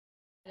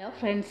Hello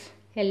friends,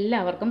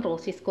 എല്ലാവർക്കും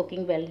റോസീസ്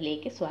cooking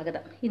വേൾഡിലേക്ക്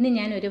സ്വാഗതം. ഇന്ന്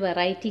ഞാനൊരു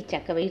വെറൈറ്റി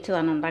ചക്ക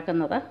വേവിച്ചതാണ്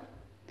ഉണ്ടാക്കുന്നത്.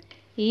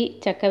 ഈ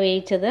ചക്ക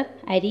വേവിച്ചത്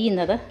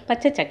അരിയുന്നത്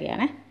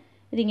പച്ചച്ചക്കയാണ്.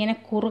 ഇതിങ്ങനെ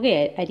കുറുകെ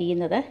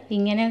അരിയുന്നത്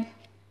ഇങ്ങനെ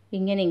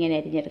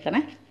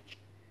അരിഞ്ഞെടുക്കണം.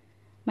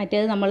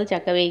 മറ്റേത് നമ്മൾ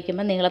ചക്ക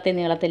വേവിക്കുമ്പോൾ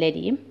നീളത്തിൽ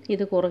അരിയും.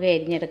 ഇത് കുറുകെ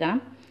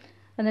അരിഞ്ഞെടുക്കണം.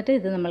 എന്നിട്ട്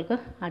ഇത് നമ്മൾക്ക്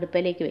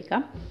അടുപ്പിലേക്ക്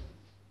വെക്കാം.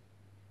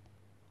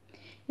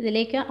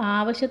 ഇതിലേക്ക്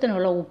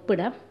ആവശ്യത്തിനുള്ള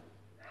ഉപ്പിടാം.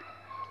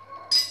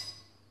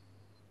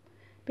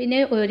 പിന്നെ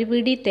ഒരു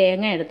പിടി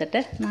തേങ്ങ എടുത്തിട്ട്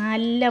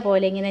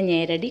നല്ലപോലെ ഇങ്ങനെ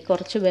ഞെരടി,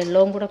 കുറച്ച്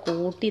വെള്ളവും കൂടെ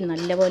കൂട്ടി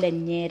നല്ലപോലെ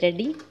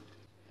ഞെരടി,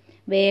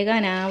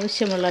 വേകാൻ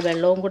ആവശ്യമുള്ള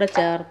വെള്ളവും കൂടെ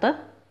ചേർത്ത്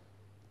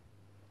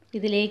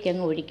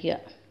ഇതിലേക്കങ്ങ് ഒഴിക്കുക.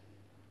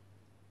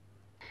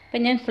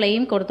 അപ്പം ഞാൻ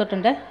ഫ്ലെയിം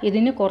കൊടുത്തിട്ടുണ്ട്.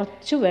 ഇതിന്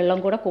കുറച്ച്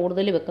വെള്ളം കൂടെ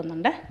കൂടുതൽ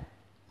വെക്കുന്നുണ്ട്.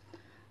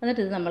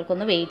 എന്നിട്ട് ഇത്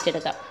നമ്മൾക്കൊന്ന്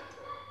വേവിച്ചെടുക്കാം.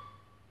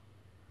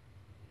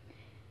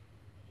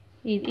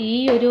 ഈ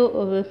ഒരു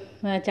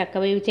ചക്ക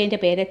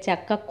വേവിച്ചതിൻ്റെ പേര്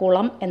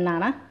ചക്കക്കുളം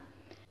എന്നാണ്.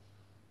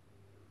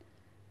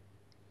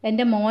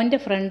 എൻ്റെ മോൻ്റെ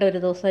ഫ്രണ്ട് ഒരു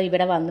ദിവസം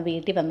ഇവിടെ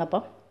വീട്ടിൽ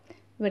വന്നപ്പം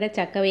ഇവിടെ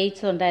ചക്ക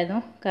വേവിച്ചതുണ്ടായിരുന്നു,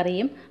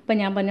 കറിയും. അപ്പം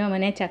ഞാൻ പറഞ്ഞു,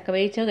 മോനെ ചക്ക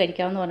വേവിച്ചത്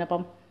കഴിക്കാമെന്ന്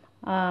പറഞ്ഞപ്പം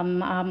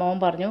ആ മോൻ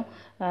പറഞ്ഞു,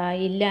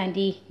 ഇല്ല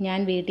ആൻറ്റി, ഞാൻ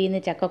വീട്ടിൽ നിന്ന്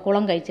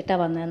ചക്കക്കുളം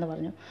കഴിച്ചിട്ടാണ് വന്നതെന്ന്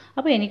പറഞ്ഞു.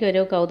 അപ്പോൾ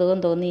എനിക്കൊരു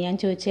കൗതുകം തോന്നി. ഞാൻ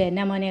ചോദിച്ചു,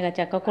 എന്നാ മോനെ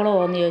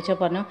ചക്കക്കുളമോ എന്ന്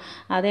ചോദിച്ചപ്പോൾ പറഞ്ഞു,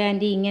 അതെ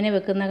ആൻറ്റി, ഇങ്ങനെ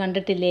വെക്കുന്ന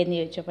കണ്ടിട്ടില്ലേ എന്ന്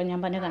ചോദിച്ചു. അപ്പം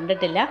ഞാൻ പറഞ്ഞു,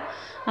 കണ്ടിട്ടില്ല.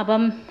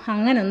 അപ്പം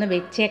അങ്ങനെ ഒന്ന്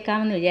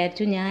വെച്ചേക്കാമെന്ന്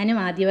വിചാരിച്ചു. ഞാനും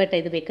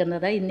ആദ്യമായിട്ടാണ് ഇത്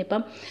വെക്കുന്നത്.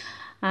 ഇന്നിപ്പം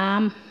ആ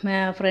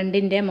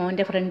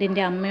മോൻ്റെ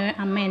ഫ്രണ്ടിൻ്റെ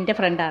അമ്മ എൻ്റെ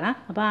ഫ്രണ്ടാണ്.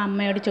 അപ്പോൾ ആ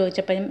അമ്മയോട്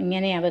ചോദിച്ചപ്പം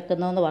ഇങ്ങനെയാണ്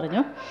വെക്കുന്നതെന്ന്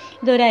പറഞ്ഞു.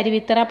 ഇതൊരു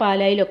അരുവിത്തറ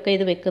പാലായിലൊക്കെ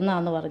ഇത്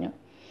വെക്കുന്നതാണെന്ന് പറഞ്ഞു.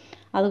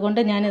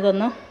 അതുകൊണ്ട്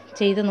ഞാനിതൊന്ന്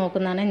ചെയ്ത്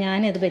നോക്കുന്നതാണ്.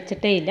 ഞാനിത്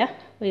വെച്ചിട്ടേ ഇല്ല.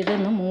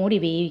 ഇതൊന്ന് മൂടി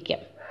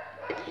വേവിക്കാം.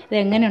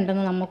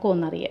 ഇതെങ്ങനെയുണ്ടെന്ന് നമുക്കും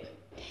ഒന്നറിയാം.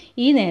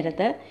 ഈ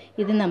നേരത്ത്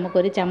ഇത്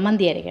നമുക്കൊരു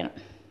ചമ്മന്തി അരയ്ക്കണം.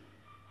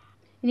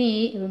 ഇനി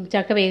ഈ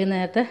ചക്ക വേകുന്ന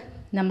നേരത്ത്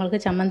നമ്മൾക്ക്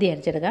ചമ്മന്തി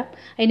അരച്ചെടുക്കാം.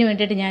 അതിന്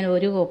വേണ്ടിയിട്ട് ഞാൻ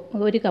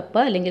ഒരു കപ്പ്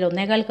അല്ലെങ്കിൽ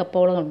 1.25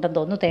 കപ്പോളം ഉണ്ടെന്ന്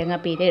തോന്നുന്നു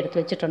തേങ്ങാപ്പീര എടുത്ത്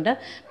വെച്ചിട്ടുണ്ട്.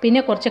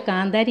 പിന്നെ കുറച്ച്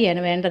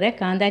കാന്താരിയാണ് വേണ്ടത്.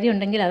 കാന്താരി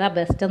ഉണ്ടെങ്കിൽ അതാ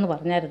ബെസ്റ്റ് എന്ന്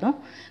പറഞ്ഞായിരുന്നു.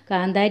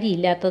 കാന്താരി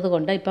ഇല്ലാത്തത്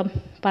കൊണ്ട് ഇപ്പം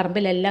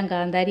പറമ്പിലെല്ലാം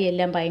കാന്താരി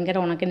എല്ലാം ഭയങ്കര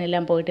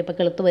ഉണക്കിനെല്ലാം പോയിട്ട് ഇപ്പോൾ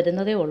കിളുത്ത്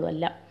വരുന്നതേ ഉള്ളൂ.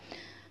 എല്ലാം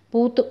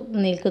പൂത്ത്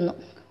നിൽക്കുന്നു,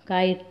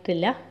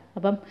 കായിട്ടില്ല.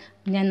 അപ്പം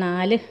ഞാൻ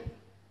 4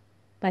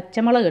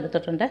 പച്ചമുളക്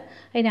എടുത്തിട്ടുണ്ട്.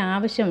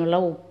 അതിനാവശ്യമുള്ള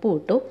ഉപ്പും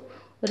ഇട്ടു.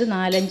 ഒരു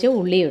 4-5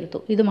 ഉള്ളി എടുത്തു.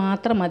 ഇത്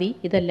മാത്രം മതി.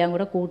 ഇതെല്ലാം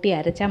കൂടെ കൂട്ടി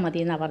അരച്ചാൽ മതി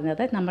എന്നാണ്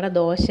പറഞ്ഞത്. നമ്മുടെ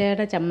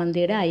ദോശയുടെ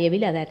ചമ്മന്തിയുടെ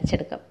അയവിൽ അത്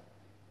അരച്ചെടുക്കാം.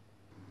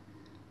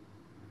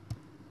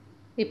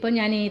 ഇപ്പോൾ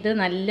ഞാൻ ഇത്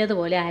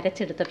നല്ലതുപോലെ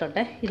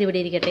അരച്ചെടുത്തിട്ടുണ്ട്.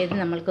 ഇതിവിടെ ഇരിക്കട്ടെ. ഇത്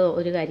നമ്മൾക്ക്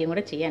ഒരു കാര്യം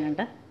കൂടെ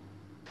ചെയ്യാനുണ്ട്.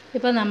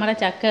 ഇപ്പോൾ നമ്മുടെ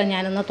ചക്ക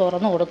ഞാനൊന്ന്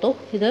തുറന്നു കൊടുത്തു.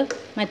 ഇത്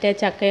മറ്റേ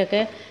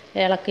ചക്കയൊക്കെ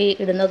ഇളക്കി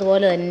ഇടുന്നത്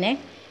പോലെ തന്നെ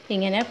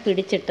ഇങ്ങനെ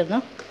പിടിച്ചിട്ടൊന്ന്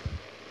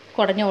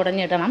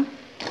കുടഞ്ഞിടണം.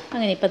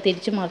 അങ്ങനെ ഇപ്പോൾ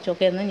തിരിച്ചു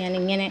മറിച്ചൊക്കെ ഒന്ന് ഞാൻ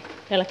ഇങ്ങനെ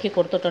ഇളക്കി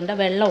കൊടുത്തിട്ടുണ്ട്.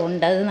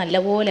 വെള്ളമുണ്ട്, അത്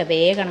നല്ലപോലെ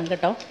വേകണം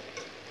കേട്ടോ.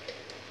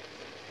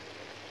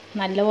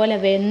 നല്ലപോലെ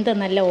വെന്ത്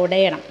നല്ല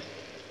ഉടയണം.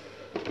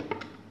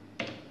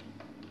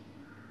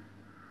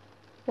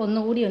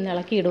 ഒന്നുകൂടി ഒന്ന്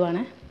ഇളക്കി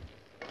ഇടുവാണ്.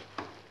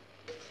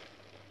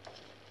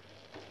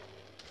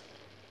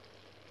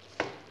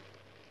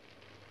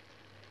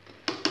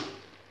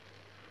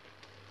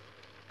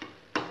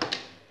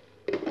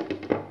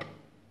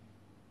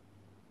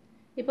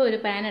 ഇപ്പോൾ ഒരു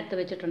പാൻ എടുത്ത്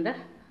വെച്ചിട്ടുണ്ട്.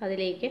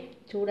 അതിലേക്ക്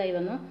ചൂടായി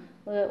വന്നു.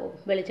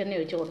 വെളിച്ചെണ്ണ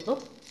ഒഴിച്ച് കൊടുത്തു.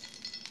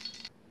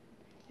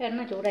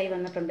 എണ്ണ ചൂടായി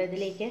വന്നിട്ടുണ്ട്.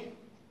 ഇതിലേക്ക്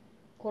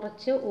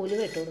കുറച്ച്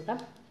ഉലുവ ഇട്ട് കൊടുക്കാം.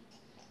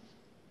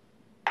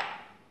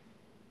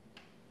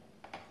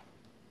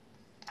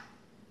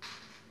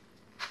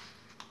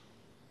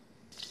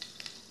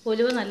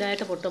 ഉലുവ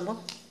നല്ലതായിട്ട് പൊട്ടുമ്പോൾ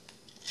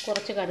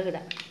കുറച്ച്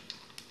കടുകിടാം.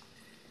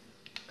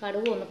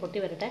 കടുക് ഒന്ന് പൊട്ടി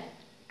വരട്ടെ.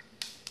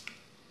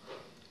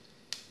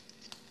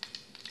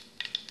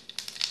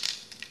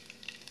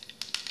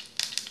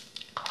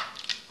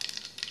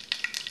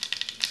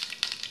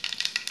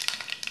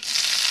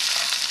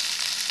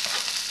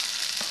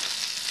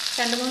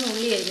 രണ്ട് 3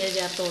 ഉള്ളി അരിഞ്ഞത്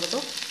ചേർത്ത് കൊടുത്തു.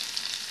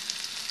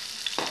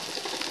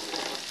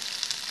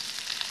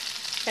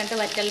 2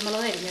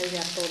 വറ്റൽമുളക് അരിഞ്ഞത്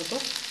ചേർത്ത് കൊടുത്തു.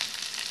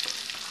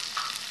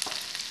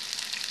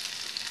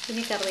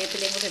 ഇനി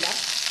കറിവേപ്പിലയും കൂടി ഇടാം.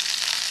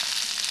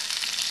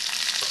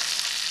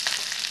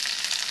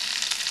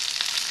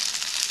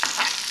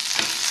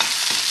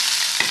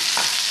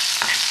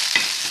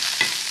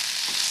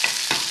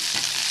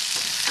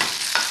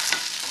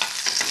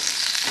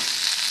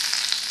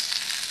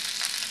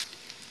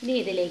 ഇനി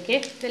ഇതിലേക്ക്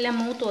ഇതെല്ലാം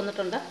മൂത്ത്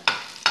വന്നിട്ടുണ്ട്.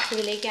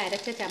 ഇതിലേക്ക്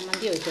അരച്ച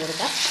ചമ്മന്തി ഒഴിച്ച്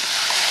കൊടുക്കാം.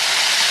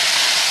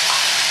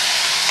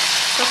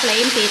 ഇപ്പോൾ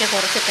ഫ്ലെയിം തീരെ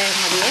കുറച്ചിട്ടേ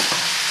മതിയേ.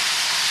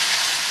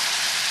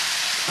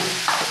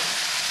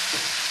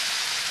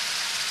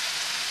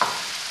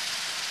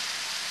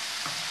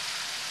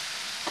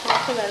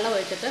 കുറച്ച് വെള്ളം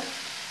ഒഴിച്ചിട്ട്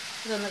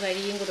ഇതൊന്ന്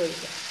കഴുകിയും കൂടി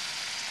ഒഴിക്കാം.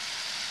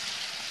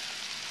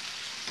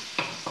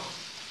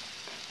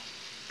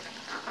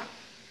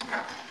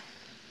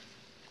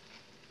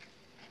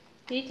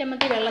 ഈ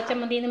ചമ്മന്തി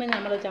വെള്ളച്ചമ്മന്തി എന്ന്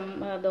നമ്മൾ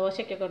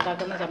ദോശയ്ക്കൊക്കെ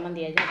ഉണ്ടാക്കുന്ന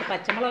ചമ്മന്തിയായി. ഞങ്ങൾക്ക്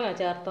പച്ചമുളക്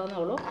ചേർത്തതെന്നേ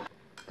ഉള്ളൂ.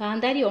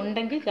 കാന്താരി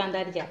ഉണ്ടെങ്കിൽ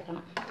കാന്താരി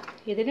ചേർക്കണം.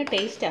 ഇതിന്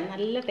ടേസ്റ്റാണ്,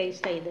 നല്ല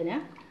ടേസ്റ്റാണ് ഇതിന്.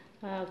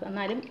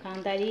 എന്നാലും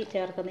കാന്താരി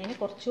ചേർക്കുന്നതിന്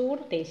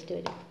കുറച്ചുകൂടി ടേസ്റ്റ്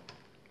വരും.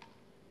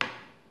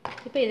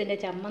 ഇപ്പോൾ ഇതിൻ്റെ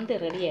ചമ്മന്തി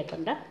റെഡി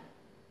ആയിട്ടുണ്ട്.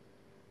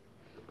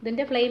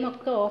 ഇതിൻ്റെ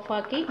ഫ്ലെയിമൊക്കെ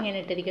ഓഫാക്കി ഇങ്ങനെ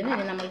ഇട്ടിരിക്കുന്നു.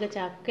 ഇനി നമുക്ക്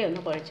ചക്കയൊന്ന്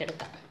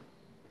കുഴച്ചെടുക്കാം.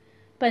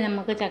 ഇപ്പം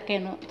നമുക്ക്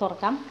ചക്കയൊന്ന്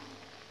തുറക്കാം.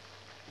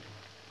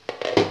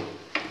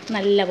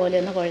 നല്ലപോലെ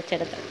ഒന്ന്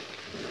കുഴച്ചെടുക്കാം.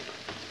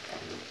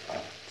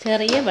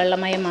 ചെറിയ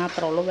വെള്ളമയം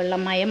മാത്രമേ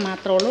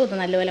ഉള്ളൂ. ഇത്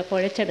നല്ലപോലെ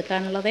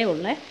കുഴച്ചെടുക്കാനുള്ളതേ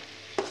ഉള്ളൂ.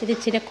 ഇത്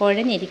ഇച്ചിരി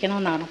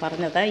കുഴഞ്ഞിരിക്കണമെന്നാണ്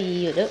പറഞ്ഞത് ഈ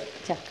ഒരു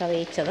ചക്ക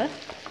വേവിച്ചത്.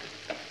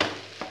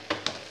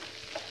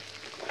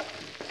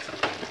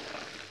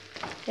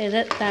 ഇത്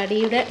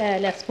തടിയുടെ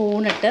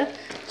സ്പൂണിട്ട്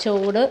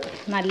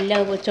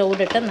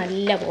ചൂടിട്ട്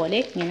നല്ല പോലെ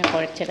ഇങ്ങനെ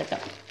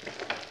കുഴച്ചെടുക്കാം.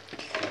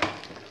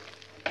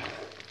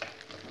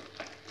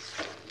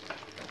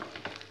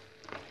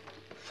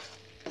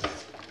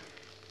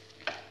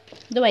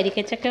 ഇത്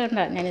വരിക്കച്ചക്ക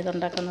കൊണ്ടാണ് ഞാനിത്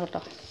ഉണ്ടാക്കുന്നത്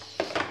കേട്ടോ.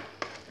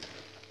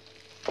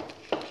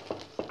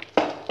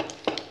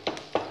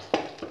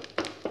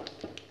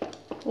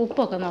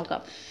 ഉപ്പൊക്കെ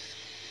നോക്കാം.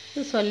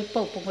 ഇത്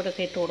സ്വല്പം ഉപ്പും കൂടെ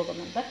ഒക്കെ ഇട്ട്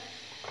കൊടുക്കുന്നുണ്ട്.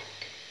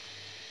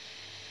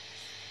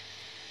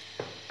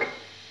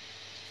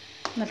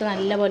 എന്നിട്ട്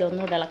നല്ലപോലെ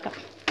ഒന്നുകൂടെ ഇളക്കാം.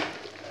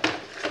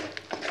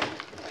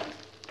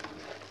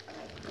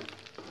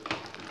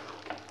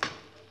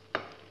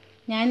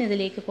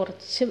 ഞാനിതിലേക്ക്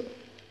കുറച്ച്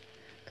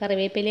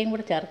കറിവേപ്പിലയും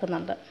കൂടെ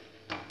ചേർക്കുന്നുണ്ട്.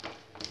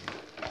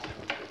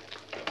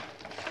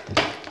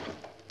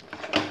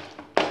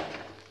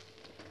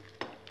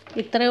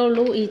 ഇത്രയേ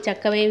ഉള്ളൂ. ഈ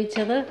ചക്ക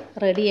വേവിച്ചത്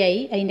റെഡിയായി.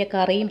 അതിൻ്റെ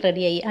കറിയും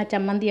റെഡിയായി. ആ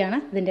ചമ്മന്തിയാണ്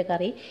ഇതിൻ്റെ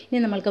കറി. ഇനി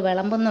നമ്മൾക്ക്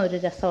വിളമ്പുന്ന ഒരു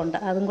രസമുണ്ട്,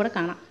 അതും കൂടെ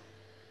കാണാം.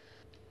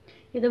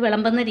 ഇത്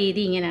വിളമ്പുന്ന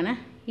രീതി ഇങ്ങനെയാണ്.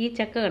 ഈ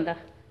ചക്ക കണ്ടോ,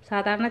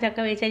 സാധാരണ ചക്ക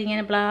വേവിച്ചാൽ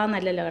ഇങ്ങനെ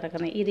പ്ലാന്നല്ലല്ലോ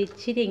കിടക്കുന്നത്. ഇത്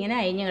ഇച്ചിരി ഇങ്ങനെ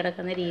അരിഞ്ഞ്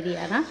കിടക്കുന്ന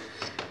രീതിയാണ്.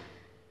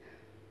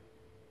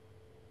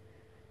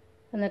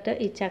 എന്നിട്ട്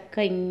ഈ ചക്ക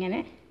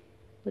ഇങ്ങനെ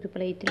ഒരു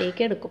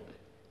പ്ലേറ്റിലേക്ക് എടുക്കും.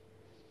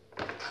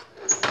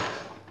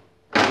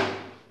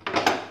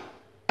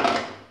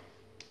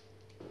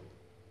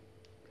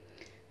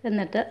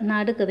 എന്നിട്ട്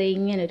നടുക്കത്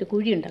ഇങ്ങനെ ഒരു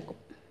കുഴി ഉണ്ടാക്കും.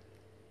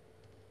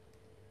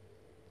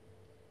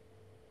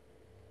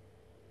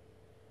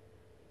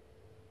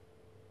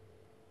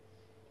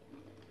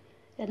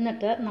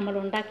 എന്നിട്ട് നമ്മൾ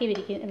ഉണ്ടാക്കി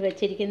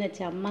വെച്ചിരിക്കുന്ന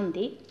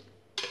ചമ്മന്തി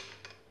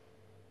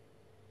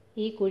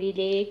ഈ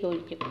കുഴിയിലേക്ക്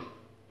ഒഴിക്കും.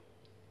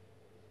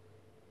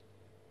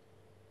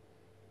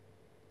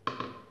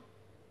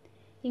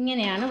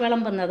 ഇങ്ങനെയാണ്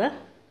വിളമ്പുന്നത്.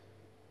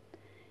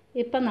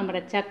 ഇപ്പം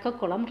നമ്മുടെ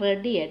ചക്കക്കുളം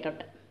റെഡി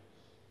ആയിട്ടുണ്ട്.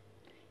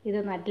 ഇത്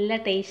നല്ല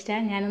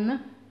ടേസ്റ്റാണ്. ഞാനൊന്ന്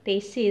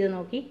ടേസ്റ്റ് ചെയ്ത്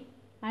നോക്കി.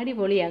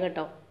 അടിപൊളിയാണ്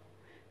കേട്ടോ.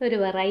 ഒരു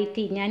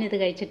വെറൈറ്റി. ഞാനിത്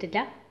കഴിച്ചിട്ടില്ല.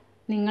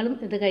 നിങ്ങളും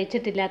ഇത്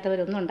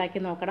കഴിച്ചിട്ടില്ലാത്തവരൊന്നും ഉണ്ടാക്കി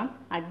നോക്കണം.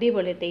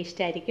 അടിപൊളി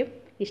ടേസ്റ്റായിരിക്കും.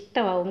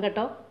 ഇഷ്ടമാവും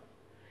കേട്ടോ.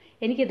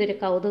 എനിക്കിതൊരു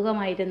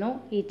കൗതുകമായിരുന്നു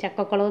ഈ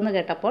ചക്കക്കുളമെന്ന്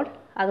കേട്ടപ്പോൾ.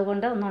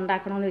 അതുകൊണ്ട് ഒന്ന്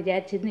ഉണ്ടാക്കണമെന്ന്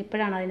വിചാരിച്ചിരുന്നു.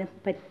 ഇപ്പോഴാണ് അതിന്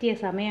പറ്റിയ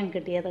സമയം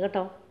കിട്ടിയത്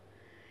കേട്ടോ.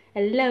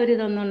 എല്ലാവരും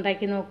ഇതൊന്ന്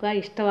ഉണ്ടാക്കി നോക്കുക.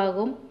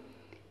 ഇഷ്ടമാകും.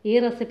 ഈ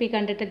റെസിപ്പി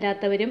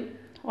കണ്ടിട്ടില്ലാത്തവരും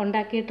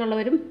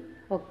ഉണ്ടാക്കിയിട്ടുള്ളവരും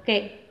ഒക്കെ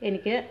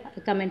എനിക്ക്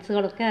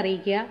കമൻസുകളൊക്കെ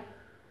അറിയിക്കുക.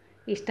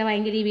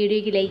 ഇഷ്ടമായെങ്കിൽ ഈ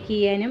വീഡിയോയ്ക്ക് ലൈക്ക്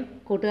ചെയ്യാനും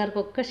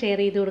കൂട്ടുകാർക്കൊക്കെ ഷെയർ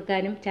ചെയ്ത്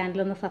കൊടുക്കാനും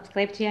ചാനലൊന്ന്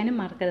സബ്സ്ക്രൈബ് ചെയ്യാനും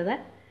മറക്കരുത്.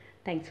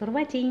 Thanks for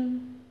watching.